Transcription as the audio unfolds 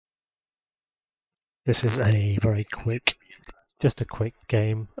This is a very quick, just a quick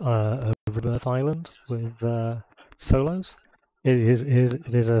game of Rebirth Island with solos. It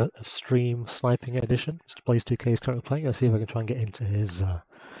is a stream sniping edition. Mr. Blaze2k is currently playing. Let's see if I can try and get into his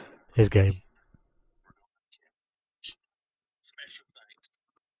game.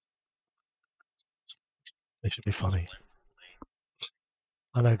 It should be funny.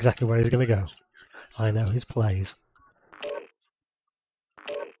 I know exactly where he's going to go. I know his plays.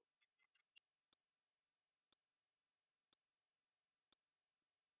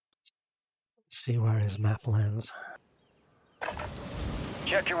 Let's see where his map lands.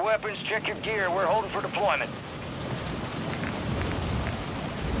 Check your weapons, check your gear. We're holding for deployment.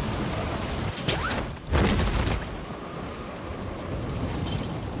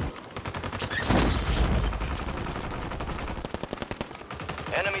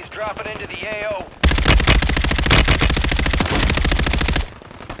 Enemies dropping into the AO.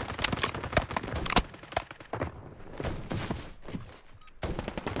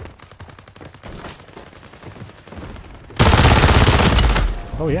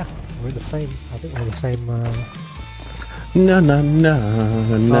 Oh yeah, we're in the same. I think we're in the same. No, no, no,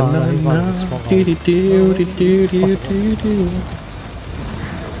 no, no, no. Do do do do do do do do.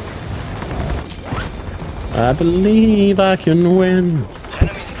 I believe I can win.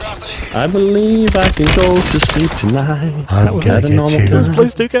 I believe I can go to sleep tonight. I'm gonna get you.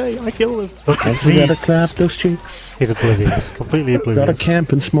 Blaze2k, I killed him. I just gotta clap those cheeks. He's oblivious, completely oblivious. Gotta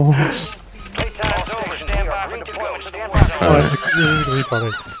camp and s'mores. Alright, this is gonna be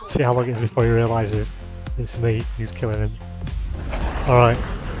funny. See how long it is before he realises it's me who's killing him. Alright.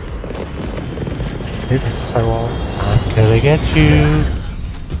 It's so on. I'm gonna get you.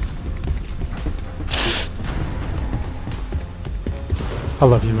 I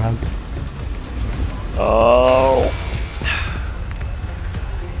love you, man. Oh.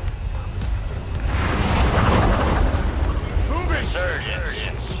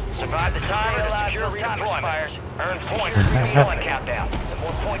 Survive the time and allow your redeployment. Earn points for the healing countdown. The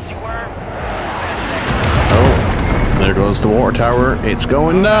more points you earn, oh, there goes the water tower. It's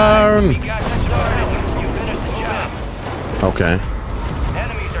going down. we got you started. You finished the job. Okay.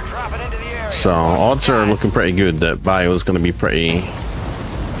 Enemies are dropping into the area. So odds are looking pretty good that bio is going to be pretty,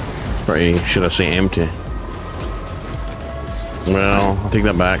 should I say, empty. Well, I'll take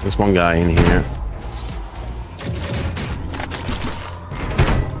that back. There's one guy in here.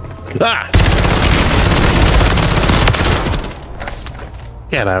 Ah!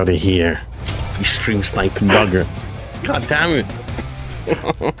 Get out of here, you stream sniping bugger. God damn it.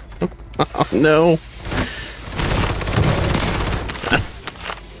 Oh no.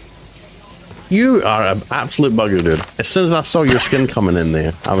 You are an absolute bugger, dude. As soon as I saw your skin coming in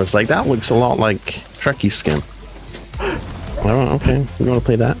there, I was like, that looks a lot like Trekkie's skin. Oh, okay, you want to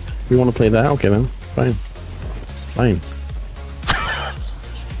play that? You want to play that? Okay then, fine. Fine.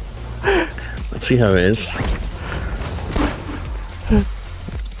 Let's see how it is.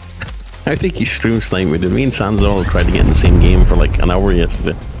 I think you stream snipe me. Me and Sanzor tried to get in the same game for like an hour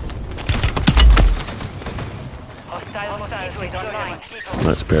yesterday.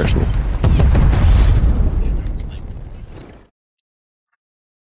 That's personal.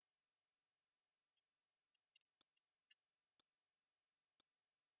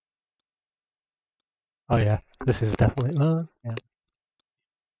 Oh yeah, this is definitely. Yeah.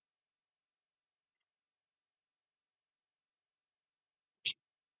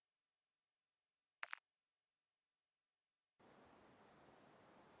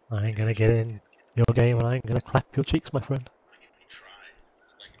 I ain't gonna get in your game and I ain't gonna clap your cheeks, my friend.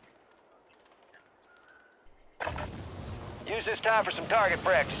 Use this time for some target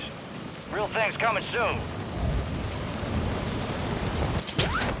practice. Real things coming soon.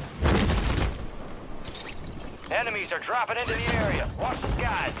 Enemies are dropping into the area. Watch the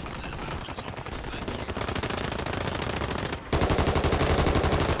skies.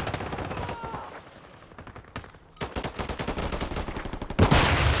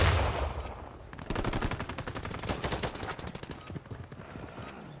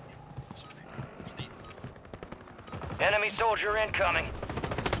 Enemy soldier incoming.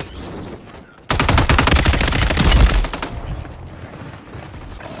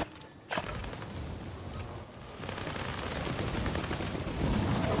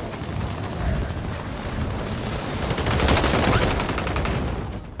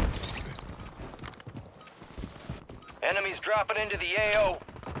 Enemies dropping into the AO.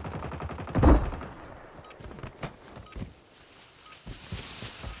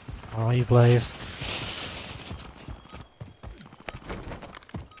 How are you, Blaze?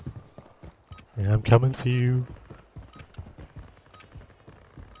 Yeah, I'm coming for you.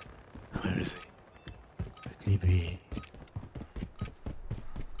 Where is he? DB.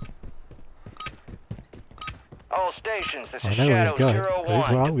 All stations, this I is know where he's Shadow going, Zero 'cause he's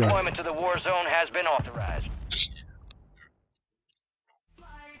where One. I'm going. Deployment to the war zone has been authorized.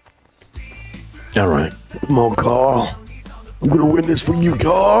 Alright. Come on, Carl. I'm gonna win this for you,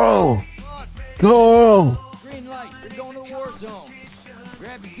 Carl. Carl! Green light, you're going to the war zone.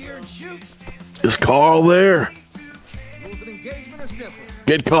 Grab your gear and shoot. Is Carl there? Rules of engagement are simple.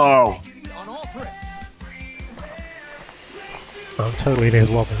 Get Carl. On all threats. I'm totally in his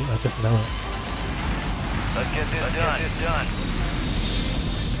lobby, I just know it. Let's get this done.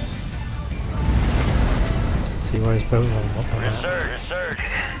 See where his boat is on what the map. Resurge.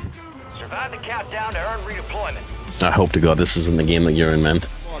 Survive the countdown to earn redeployment. I hope to God this isn't the game that you're in, man. Get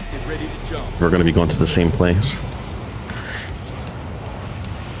ready to jump. We're gonna be going to the same place.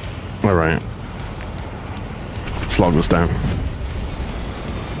 Alright. Let's log this down.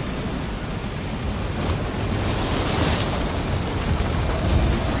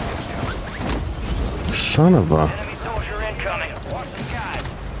 Son of a... Enemy soldier incoming. Watch the skies.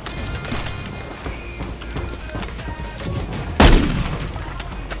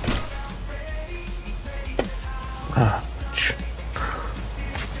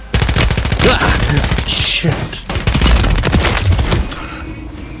 Shit.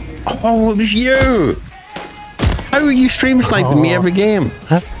 Oh, it was you! How are you stream sniping me every game?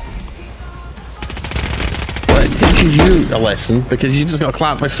 Huh? Well, it teaches you a lesson because you just got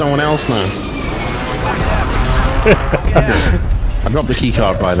clapped by someone else now. I dropped the key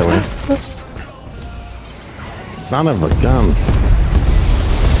card, by the way. Son of a gun.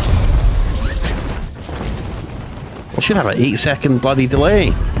 I should have an 8-second bloody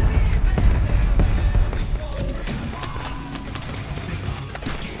delay.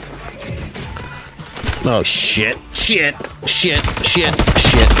 Oh shit, shit.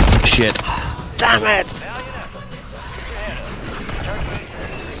 Damn it!